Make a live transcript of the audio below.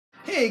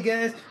Hey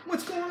guys,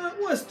 what's going on?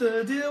 What's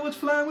the deal? What's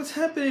flying? What's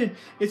happening?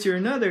 It's your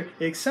another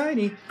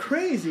exciting,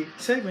 crazy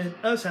segment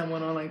of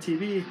Sam1Online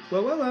TV.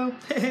 Whoa.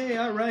 Hey,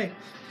 alright.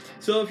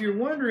 So if you're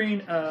wondering,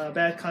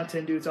 Bad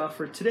Content Dude's off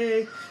for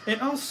today. And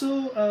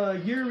also,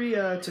 Yuri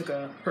took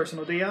a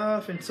personal day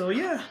off. And so,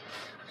 yeah,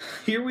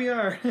 here we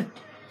are.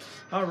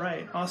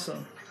 Alright,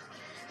 awesome.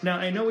 Now,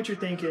 I know what you're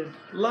thinking.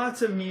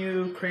 Lots of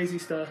new, crazy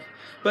stuff.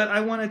 But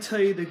I want to tell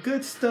you the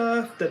good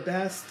stuff, the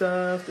bad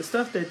stuff, the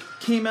stuff that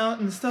came out,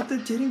 and the stuff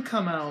that didn't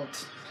come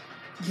out.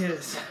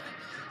 Yes,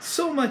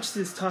 so much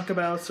to talk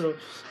about, so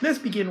let's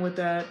begin with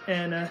that.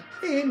 And,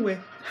 hey, anyway,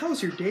 how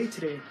was your day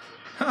today?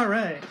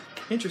 Alright,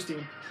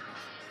 interesting.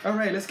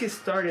 Alright, let's get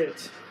started.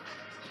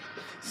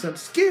 Some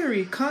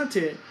scary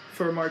content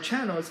from our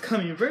channel is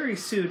coming very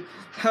soon.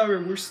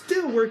 However, we're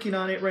still working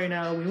on it right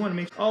now. We want to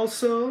make...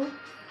 Also,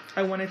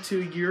 I wanted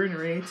to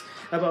urinate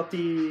about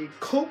the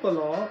COPA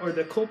law, or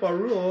the COPA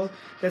rule,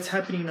 that's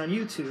happening on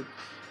YouTube.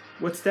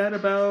 What's that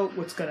about?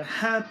 What's going to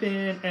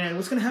happen? And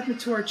what's going to happen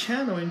to our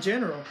channel in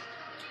general?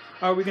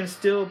 Are we going to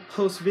still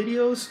post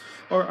videos,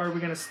 or are we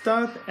going to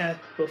stop at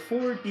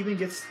before it even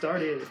gets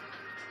started?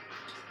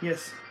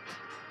 Yes.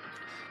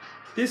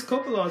 This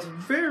COPA law is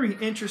very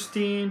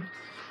interesting.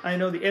 I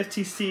know the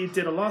FTC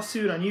did a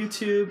lawsuit on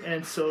YouTube,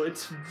 and so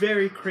it's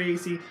very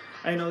crazy.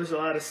 I know there's a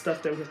lot of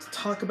stuff that we have to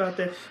talk about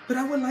that, but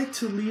I would like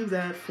to leave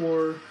that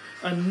for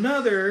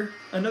another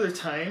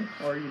time,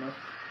 or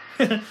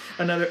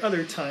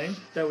other time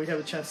that we have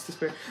a chance to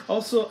spare.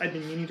 Also, I've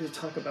been meaning to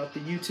talk about the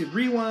YouTube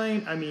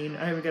Rewind. I mean,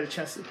 I haven't got a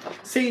chance to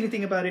say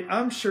anything about it.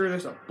 I'm sure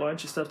there's a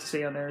bunch of stuff to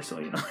say on there,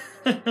 so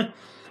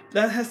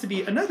that has to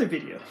be another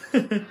video.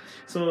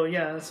 So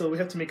yeah, so we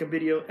have to make a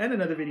video and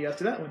another video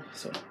after that one.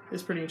 So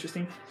it's pretty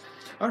interesting.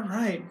 All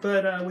right,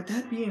 but with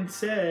that being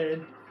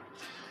said,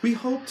 we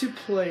hope to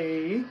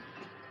play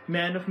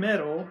Man of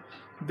Metal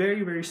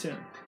very, very soon.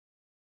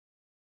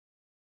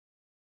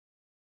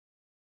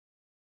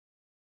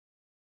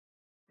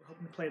 We're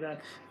hoping to play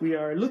that. We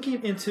are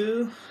looking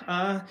into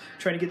trying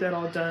to get that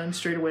all done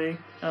straight away.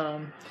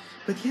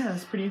 But yeah,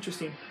 it's pretty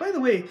interesting. By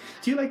the way,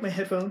 do you like my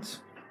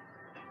headphones?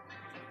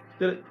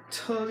 They're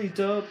totally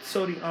dope,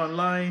 totally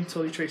online,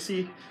 totally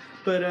Tracy.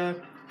 But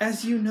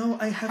as you know,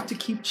 I have to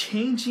keep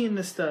changing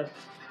the stuff.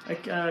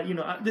 Like,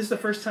 this is the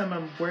first time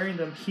I'm wearing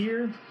them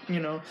here.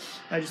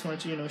 I just want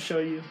to, show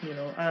you,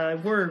 I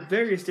wear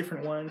various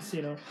different ones,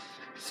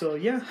 So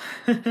yeah,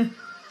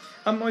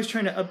 I'm always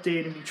trying to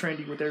update and be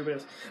trendy with everybody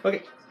else.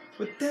 Okay,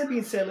 with that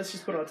being said, let's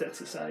just put all that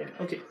aside.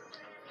 Okay,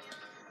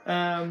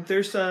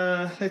 there's,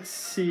 let's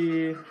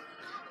see,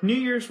 New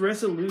Year's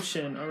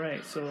resolution. All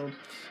right, so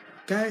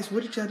guys,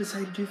 what did y'all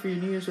decide to do for your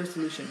New Year's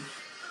resolution?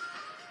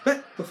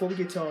 But before we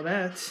get to all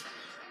that,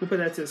 we'll put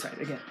that to the side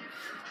again.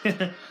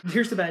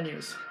 Here's the bad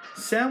news.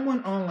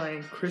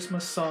 Sam1Online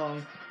Christmas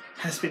song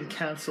has been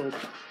canceled.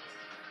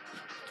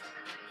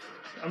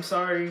 I'm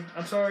sorry,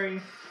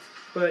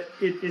 but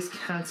it is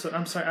canceled.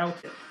 I'm sorry.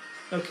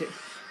 Okay,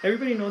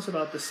 everybody knows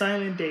about The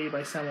Silent Day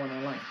by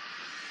Sam1Online.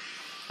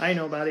 I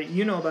know about it,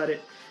 you know about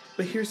it,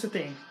 but here's the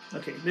thing.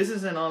 Okay, this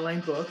is an online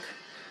book.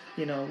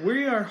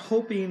 We are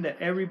hoping that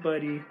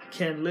everybody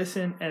can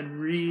listen and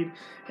read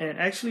and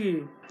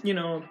actually,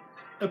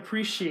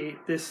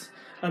 appreciate this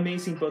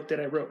amazing book that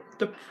I wrote.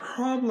 The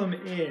problem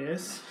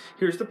is,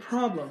 here's the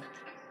problem.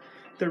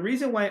 The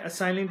reason why A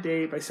Silent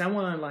Day by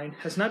Sam1Online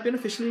has not been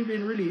officially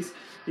been released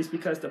is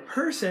because the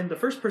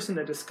first person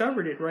that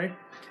discovered it, right,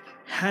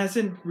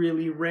 hasn't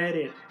really read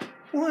it.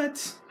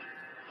 What?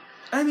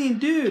 I mean,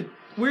 dude,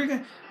 we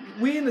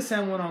in the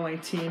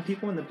Sam1Online team,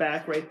 people in the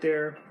back right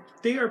there,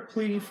 they are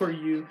pleading for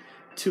you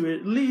to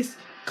at least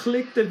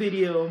click the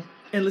video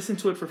and listen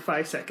to it for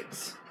 5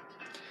 seconds.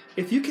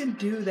 If you can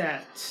do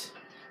that,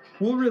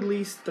 we'll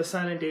release The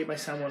Silent Day by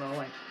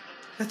Sam1Online.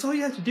 That's all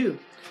you have to do.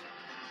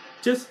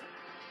 Just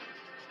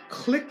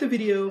click the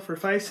video for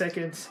 5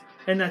 seconds,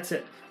 and that's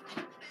it.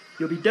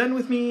 You'll be done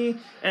with me,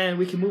 and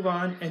we can move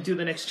on and do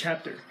the next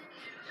chapter.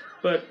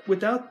 But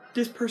without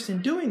this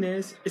person doing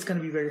this, it's going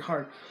to be very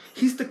hard.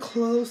 He's the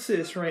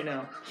closest right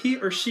now. He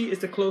or she is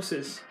the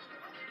closest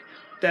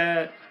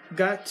that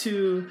got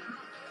to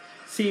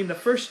seeing the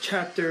first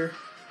chapter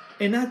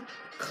and not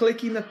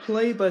clicking the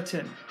play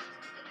button.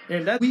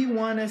 And that we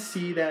want to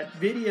see that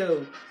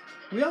video.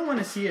 We all want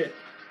to see it.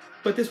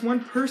 But this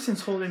one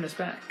person's holding us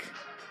back.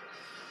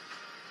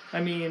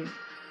 I mean,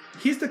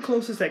 he's the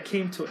closest that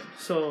came to it.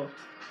 So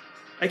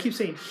I keep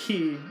saying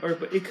he,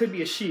 but it could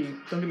be a she.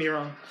 Don't get me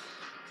wrong.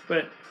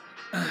 But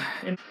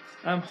and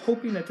I'm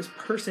hoping that this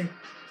person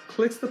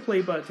clicks the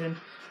play button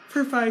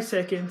for 5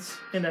 seconds,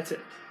 and that's it.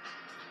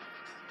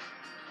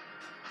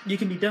 You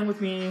can be done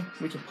with me,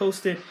 we can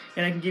post it,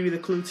 and I can give you the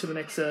clue to the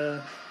next,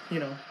 the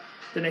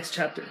next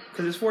chapter.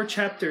 Because there's 4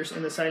 chapters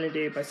in The Silent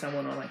Day by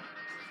Sam1Online.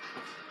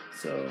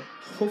 So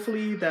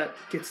hopefully that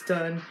gets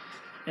done,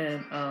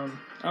 and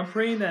I'm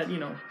praying that,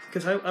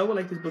 because I would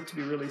like this book to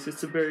be released.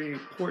 It's a very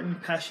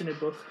important, passionate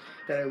book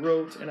that I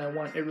wrote, and I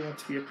want everyone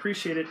to be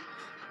appreciated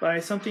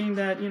by something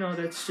that,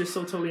 that's just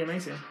so totally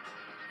amazing.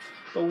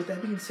 But with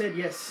that being said,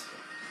 yes,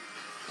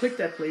 click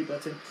that play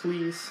button,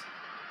 please.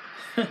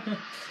 All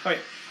right,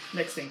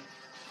 next thing.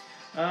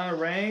 All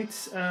right,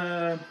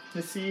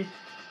 let's see.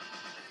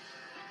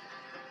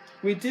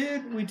 We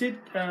did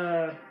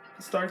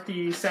start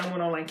the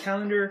Sam1Online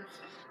calendar.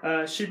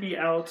 Should be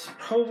out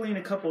probably in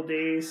a couple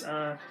days.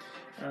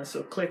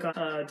 So click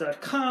on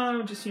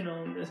 .com, just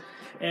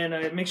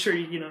and make sure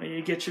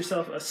you get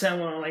yourself a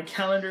Sam1Online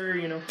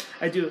calendar.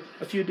 I do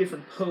a few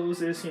different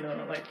poses.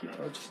 Like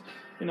just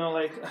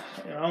like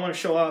I don't want to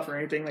show off or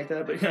anything like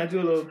that, but I do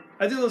a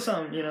little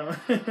something.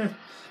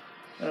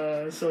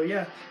 So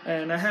yeah,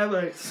 and I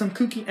have some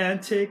kooky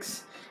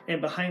antics and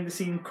behind the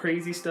scene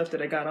crazy stuff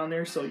that I got on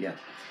there. So yeah,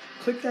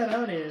 click that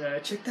out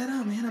and check that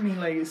out, man. I mean,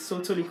 like, it's so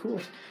totally cool.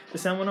 The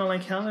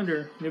Sam1Online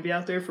calendar, you'll be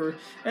out there for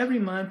every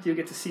month. You'll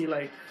get to see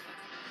like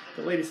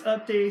the latest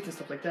updates and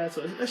stuff like that.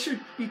 So that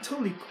should be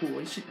totally cool.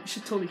 You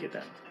should totally get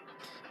that.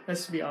 That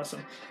should be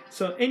awesome.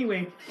 So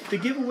anyway, the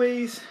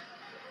giveaways.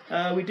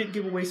 We did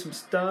give away some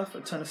stuff,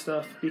 a ton of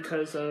stuff,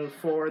 because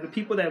for the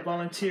people that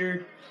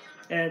volunteered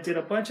and did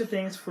a bunch of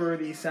things for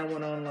the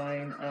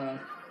Sam1Online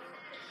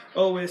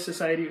OS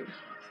Society,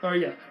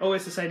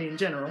 OS Society in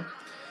general,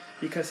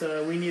 because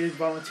we needed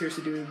volunteers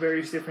to do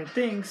various different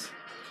things,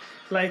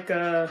 like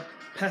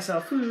pass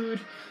out food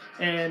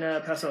and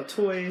pass out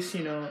toys,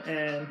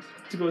 and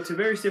to go to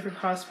various different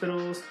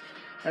hospitals,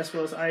 as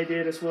well as I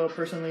did as well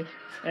personally,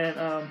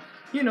 and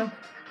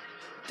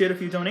did a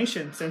few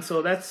donations. And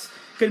so that's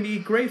going to be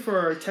great for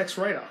our tax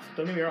write-off.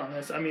 Don't get me wrong.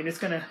 It's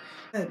going to...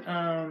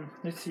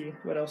 let's see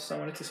what else I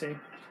wanted to say.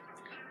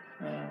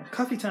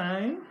 Coffee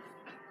time.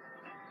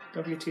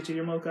 Don't forget to get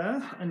your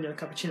mocha and your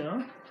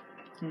cappuccino.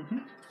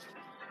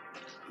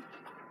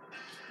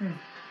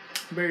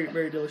 Very,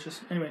 very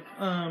delicious. Anyway,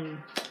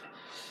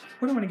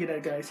 what I want to get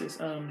at, guys, is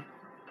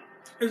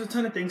there's a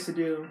ton of things to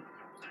do.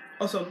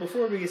 Also,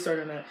 before we get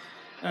started on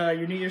that,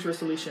 your New Year's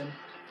resolution.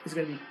 Is it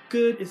going to be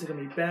good? Is it going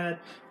to be bad?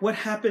 What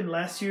happened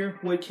last year?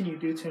 What can you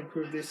do to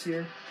improve this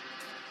year?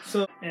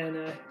 So, and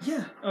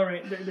yeah, all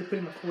right, they're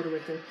putting my quarter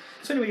right there.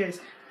 So anyway,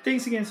 guys,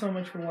 thanks again so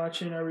much for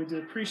watching. I really do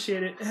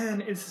appreciate it.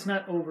 And it's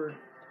not over.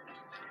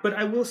 But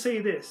I will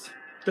say this.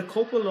 The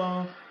COPA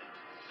law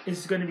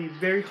is going to be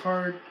very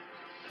hard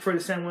for the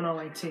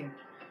Sam1Online team.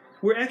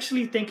 We're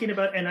actually thinking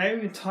about, and I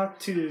even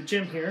talked to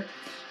Jim here,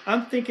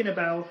 I'm thinking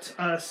about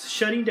us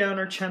shutting down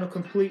our channel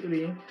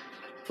completely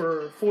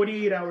for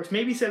 48 hours,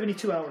 maybe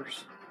 72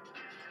 hours.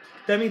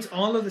 That means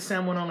all of the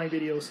Sam1Online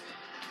videos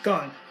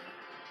gone.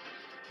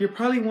 You're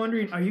probably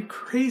wondering, are you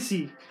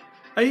crazy?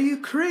 Are you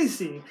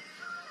crazy?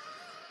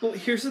 Well,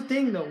 here's the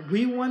thing though.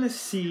 We want to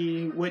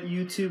see what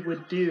YouTube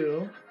would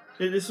do.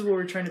 This is what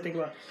we're trying to think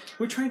about.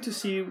 We're trying to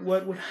see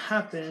what would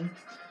happen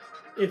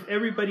if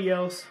everybody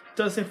else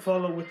doesn't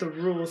follow with the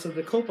rules of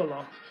the COPA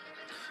law.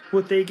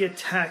 Would they get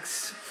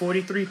taxed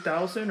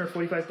 $43,000 or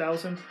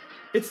 $45,000?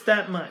 It's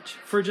that much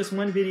for just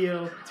one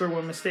video for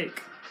one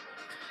mistake.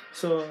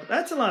 So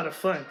that's a lot of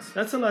fun.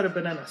 That's a lot of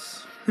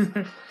bananas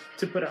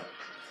to put out.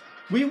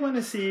 We want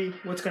to see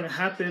what's going to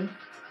happen.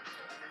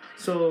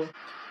 So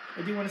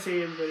I do want to say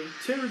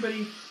to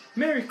everybody,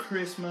 Merry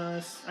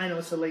Christmas. I know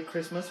it's a late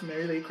Christmas,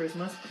 Merry late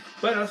Christmas.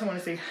 But I also want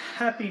to say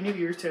Happy New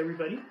Year to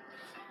everybody.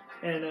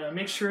 And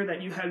make sure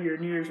that you have your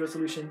New Year's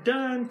resolution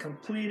done,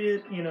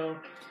 completed,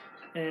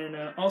 And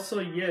also,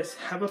 yes,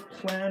 have a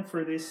plan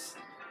for this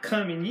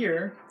coming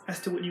year as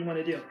to what you want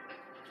to do.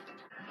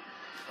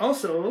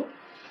 Also,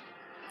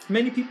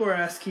 many people are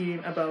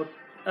asking about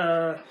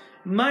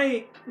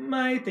my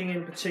thing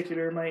in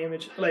particular, my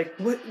image. Like,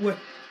 what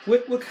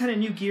kind of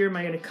new gear am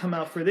I going to come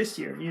out for this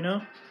year?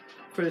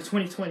 For the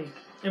 2020.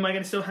 Am I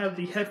going to still have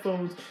the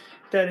headphones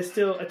that is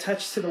still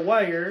attached to the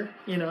wire?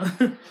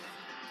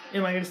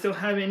 Am I going to still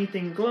have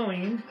anything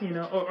glowing?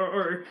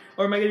 Or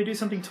am I going to do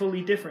something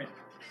totally different?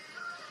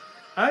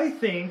 I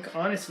think,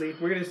 honestly,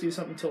 we're going to do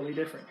something totally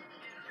different.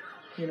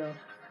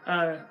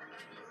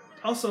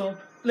 Also,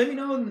 let me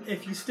know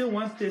if you still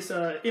want this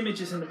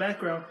images in the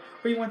background,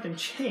 or you want them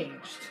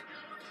changed.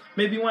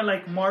 Maybe you want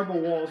like marble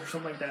walls or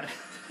something like that.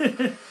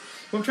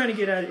 What I'm trying to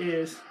get at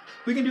is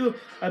we can do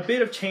a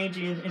bit of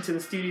changing into the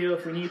studio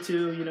if we need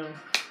to,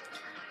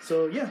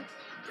 So yeah,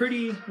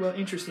 pretty well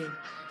interesting.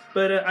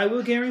 But I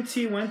will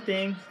guarantee one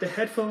thing: the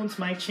headphones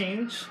might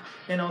change,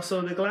 and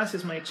also the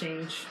glasses might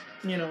change.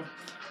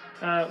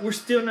 We're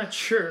still not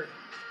sure.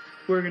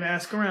 We're gonna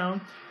ask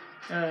around.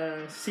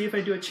 See if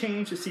I do a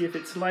change to see if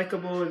it's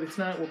likable. If it's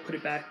not, we'll put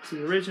it back to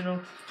the original.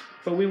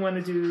 But we want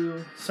to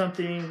do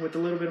something with a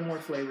little bit more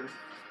flavor.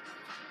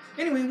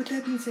 Anyway, with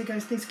that being said,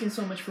 guys, thanks again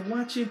so much for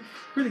watching.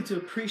 Really do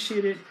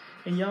appreciate it.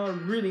 And y'all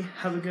really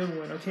have a good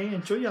one, okay?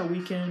 Enjoy y'all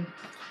weekend.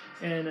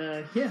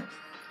 And yeah.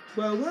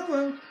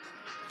 Well.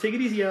 Take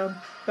it easy, y'all.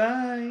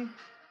 Bye.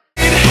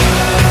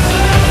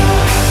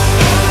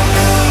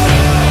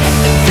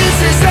 This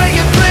is how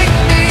you bring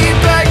me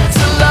back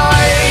to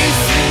life.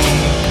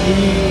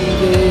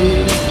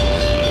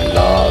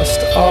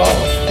 Lost all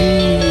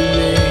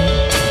feeling.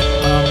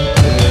 I'm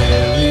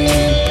barely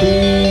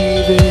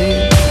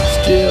breathing,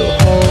 still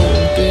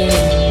holding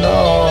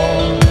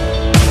on.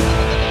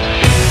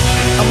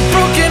 I'm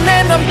broken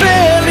and I'm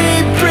barely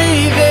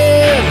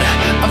breathing.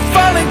 I'm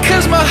falling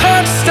 'cause my heart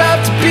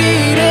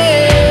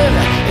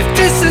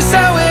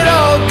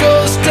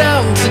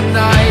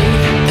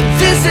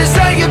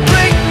say goodbye.